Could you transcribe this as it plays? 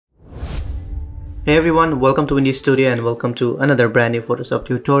Hey everyone, welcome to Windystudionepal and welcome to another brand new Photoshop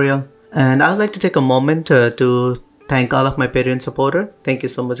tutorial. And I would like to take a moment to thank all of my Patreon supporters. Thank you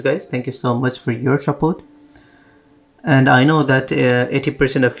so much guys. Thank you so much for your support. And I know that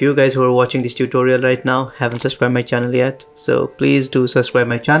 80% of you guys who are watching this tutorial right now haven't subscribed my channel yet. So please do subscribe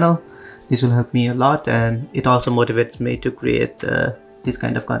my channel. This will help me a lot and it also motivates me to create this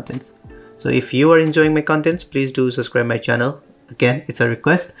kind of contents. So if you are enjoying my contents, please do subscribe my channel. Again, it's a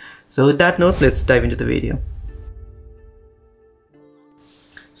request. So with that note, let's dive into the video.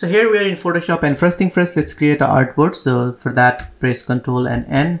 So here we are in Photoshop, and first thing first, let's create an artboard. So for that, press Ctrl and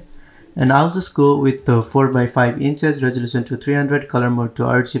N, and I'll just go with the 4 by 5 inches, resolution to 300, color mode to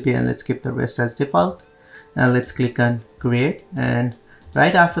RGB, and let's keep the rest as default. And let's click on create, and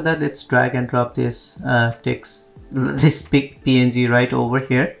right after that, let's drag and drop this text, this big PNG right over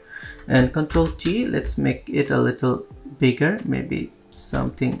here, and Ctrl T. Let's make it a little bigger, maybe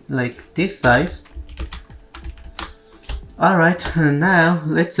something like this size. Alright, now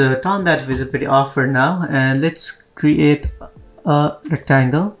let's turn that visibility off for now, and let's create a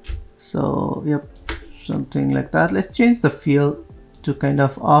rectangle. So yep, something like that. Let's change the fill to kind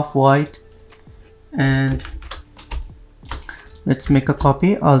of off-white, and let's make a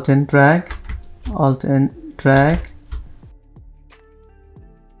copy. Alt and drag, Alt and drag.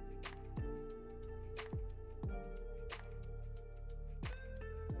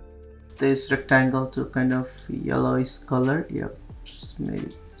 This rectangle to kind of yellowish color. Yep,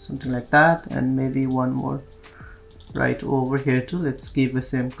 maybe something like that, and maybe one more right over here too. Let's give the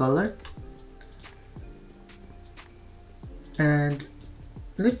same color, and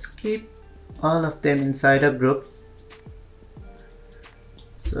let's keep all of them inside a group.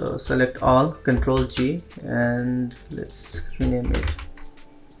 So select all, Ctrl G, and let's rename it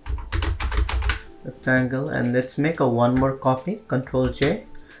rectangle, and let's make a one more copy, Ctrl J.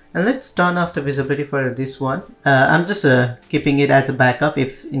 And let's turn off the visibility for this one. I'm just keeping it as a backup.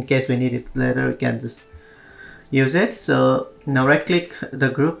 If in case we need it later, we can just use it. So now right click the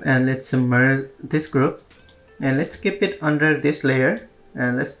group and let's merge this group, and let's keep it under this layer,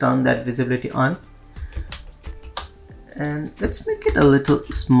 and let's turn that visibility on, and let's make it a little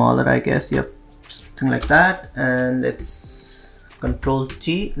smaller, I guess. Yep, something like that. And let's Control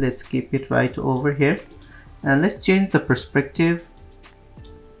T, let's keep it right over here, and let's change the perspective.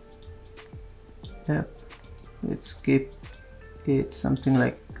 Yep, let's keep it something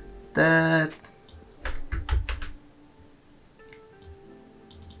like that,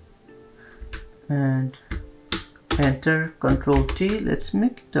 and enter, Control T. Let's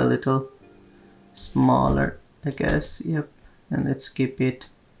make it a little smaller, I guess. Yep, and let's keep it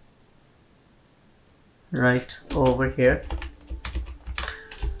right over here.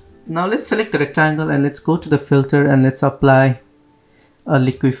 Now let's select the rectangle and let's go to the filter and let's apply a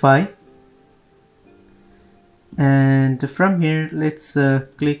Liquify. And from here, let's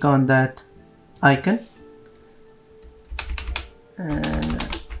click on that icon,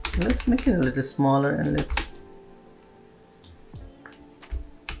 and let's make it a little smaller, and let's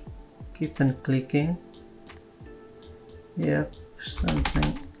keep on clicking. Yep,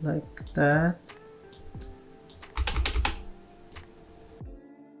 something like that.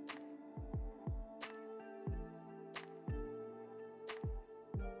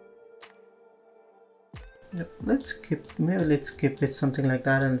 Yep, let's keep it something like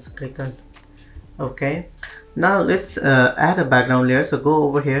that, and let's click on OK. Now let's add a background layer. So go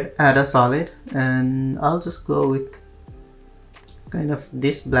over here, add a solid, and I'll just go with kind of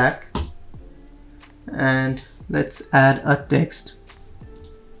this black, and let's add a text,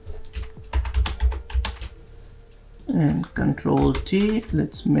 and Control T.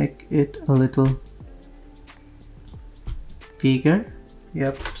 Let's make it a little bigger.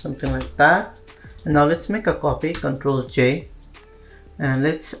 Yep, something like that. And now let's make a copy, Ctrl J, and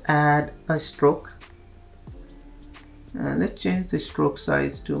let's add a stroke, and let's change the stroke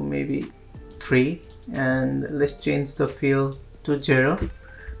size to maybe 3, and let's change the fill to 0,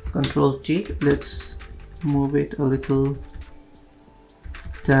 Ctrl T. Let's move it a little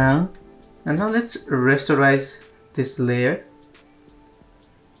down, and now let's rasterize this layer,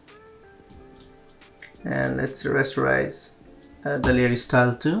 and let's rasterize the layer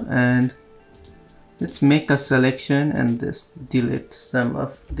style too, and let's make a selection and just delete some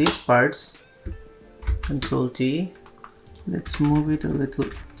of these parts, Control T. Let's move it a little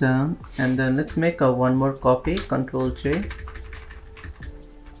down, and then let's make a one more copy, Control J,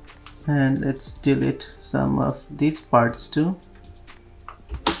 and let's delete some of these parts too,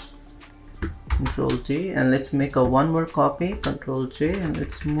 Control T, and let's make a one more copy, Control J, and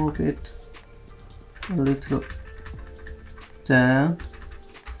let's move it a little down,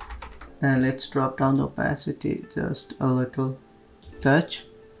 and let's drop down the opacity just a little touch,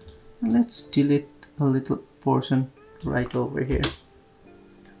 and let's delete a little portion right over here.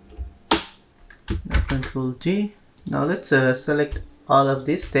 Now Control G. Now let's select all of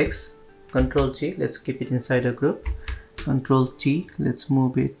these text. Control G, let's keep it inside a group. Control T, let's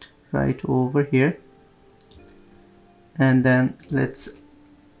move it right over here, and then let's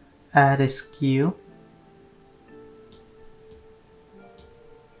add a skew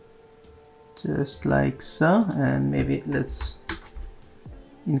just like so, and maybe let's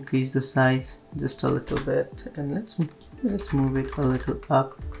increase the size just a little bit, and let's move it a little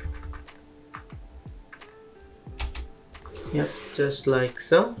up. Yep, just like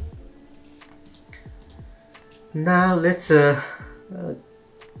so. Now let's go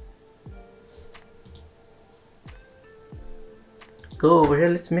over here,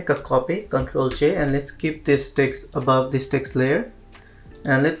 let's make a copy, Control J, and let's keep this text above this text layer,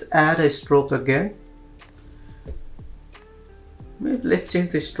 and let's add a stroke again. Maybe let's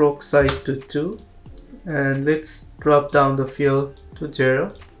change the stroke size to 2, and let's drop down the fill to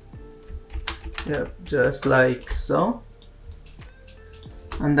 0. Yep, just like so.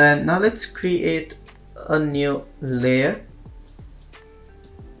 And then now let's create a new layer,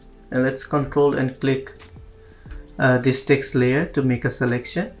 and let's control and click this text layer to make a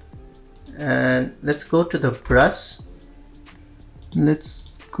selection, and let's go to the brush.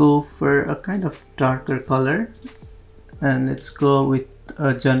 Let's go for a kind of darker color, and let's go with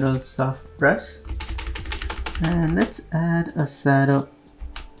a general soft brush, and let's add a shadow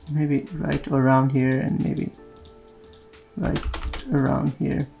maybe right around here, and maybe right around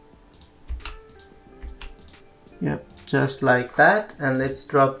here. Yep, just like that. And let's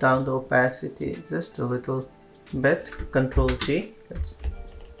drop down the opacity just a little bit, Control G.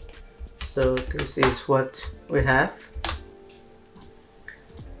 So this is what we have.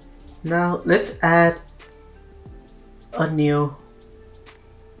 Now let's add a new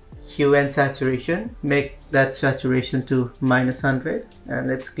hue and saturation. Make that saturation to -100, and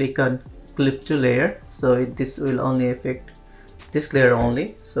let's click on clip to layer, so this will only affect this layer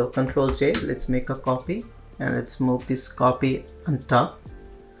only. So Control J, let's make a copy, and let's move this copy on top,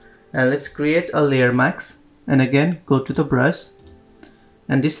 and let's create a layer mask, and again go to the brush,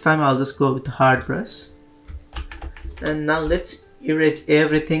 and this time I'll just go with the hard brush. And now let's erase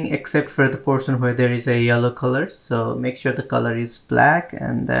everything except for the portion where there is a yellow color, so make sure the color is black.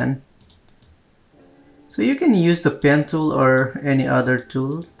 And then so you can use the pen tool or any other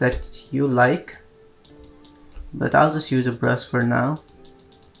tool that you like, but I'll just use a brush for now.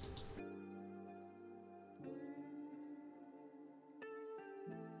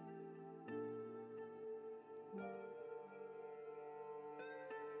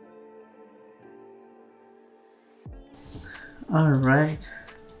 Alright.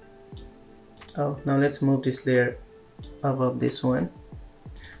 Oh, now let's move this layer above this one.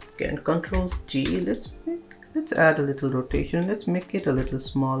 Again, Control G, let's add a little rotation. Let's make it a little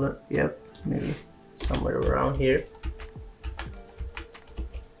smaller. Yep, maybe somewhere around here.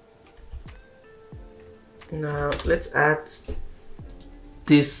 Now let's add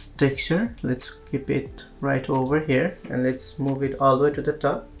this texture. Let's keep it right over here, and let's move it all the way to the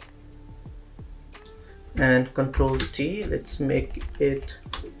top. And Control T, let's make it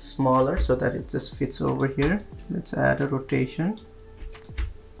smaller so that it just fits over here. Let's add a rotation.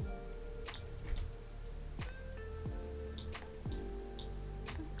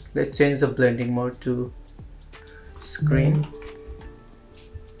 Let's change the blending mode to screen.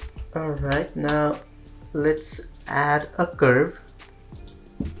 Alright, now let's add a curve,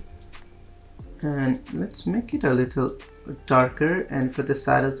 and let's make it a little darker, and for the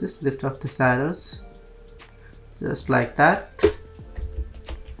shadows just lift up the shadows just like that.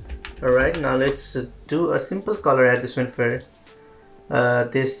 Alright, now let's do a simple color adjustment for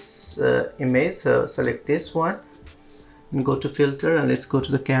this image. So select this one and go to filter, and let's go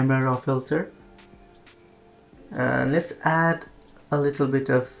to the camera raw filter, and let's add a little bit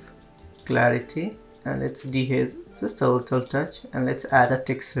of clarity, and let's dehaze just a little touch, and let's add a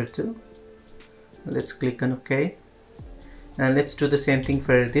texture too. Let's click on OK, and let's do the same thing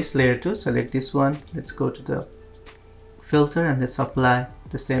for this layer too. Select this one, let's go to the filter, and let's apply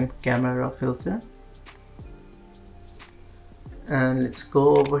the same camera raw filter, and let's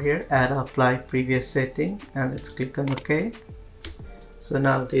go over here, add apply previous setting, and let's click on OK. So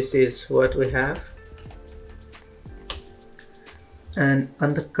now this is what we have. And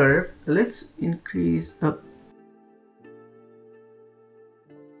on the curve, let's increase up.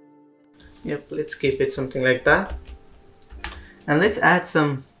 Yep, let's keep it something like that, and let's add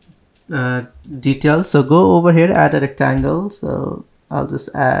some details. So go over here, add a rectangle, so I'll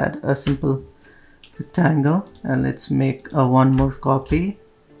just add a simple rectangle, and let's make a one more copy,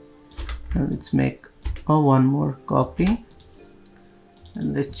 and let's make a one more copy,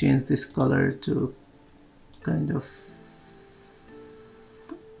 and let's change this color to kind of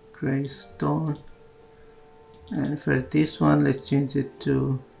gray stone, and for this one let's change it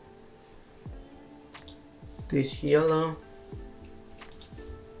to this yellow,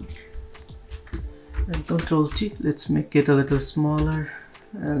 and Control T, let's make it a little smaller,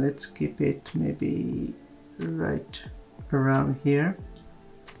 and let's keep it maybe right around here,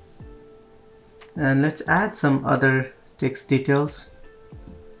 and let's add some other text details.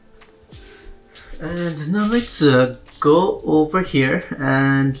 And now let's go over here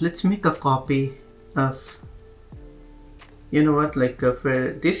and let's make a copy of, you know what, like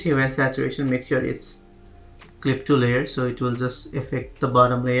for this hue and saturation, make sure it's clip to layer, so it will just affect the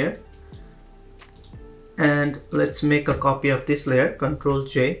bottom layer. And let's make a copy of this layer, Control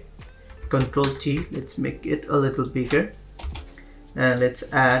J, Control T, let's make it a little bigger, and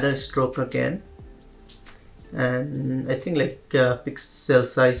let's add a stroke again, and I think like pixel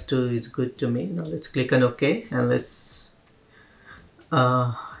size 2 is good to me. Now let's click on OK, and let's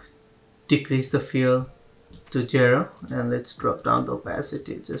decrease the fill to 0, and let's drop down the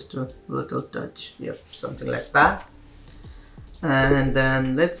opacity just a little touch, yep, something like that. And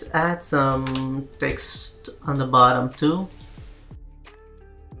then let's add some text on the bottom too,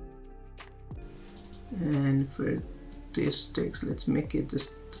 and for this text let's make it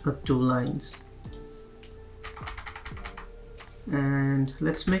just 2 lines, and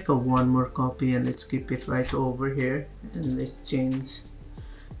let's make a one more copy, and let's keep it right over here, and let's change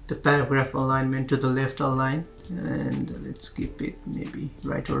the paragraph alignment to the left align, and let's keep it maybe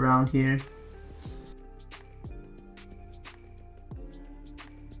right around here.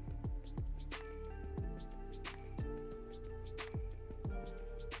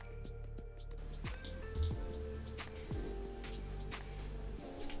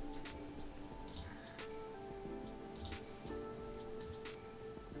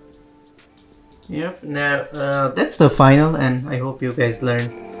 Yep, now that's the final, and I hope you guys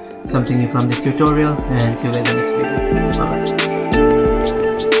learned something new from this tutorial, and see you guys in the next video.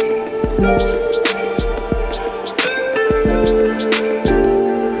 Bye bye.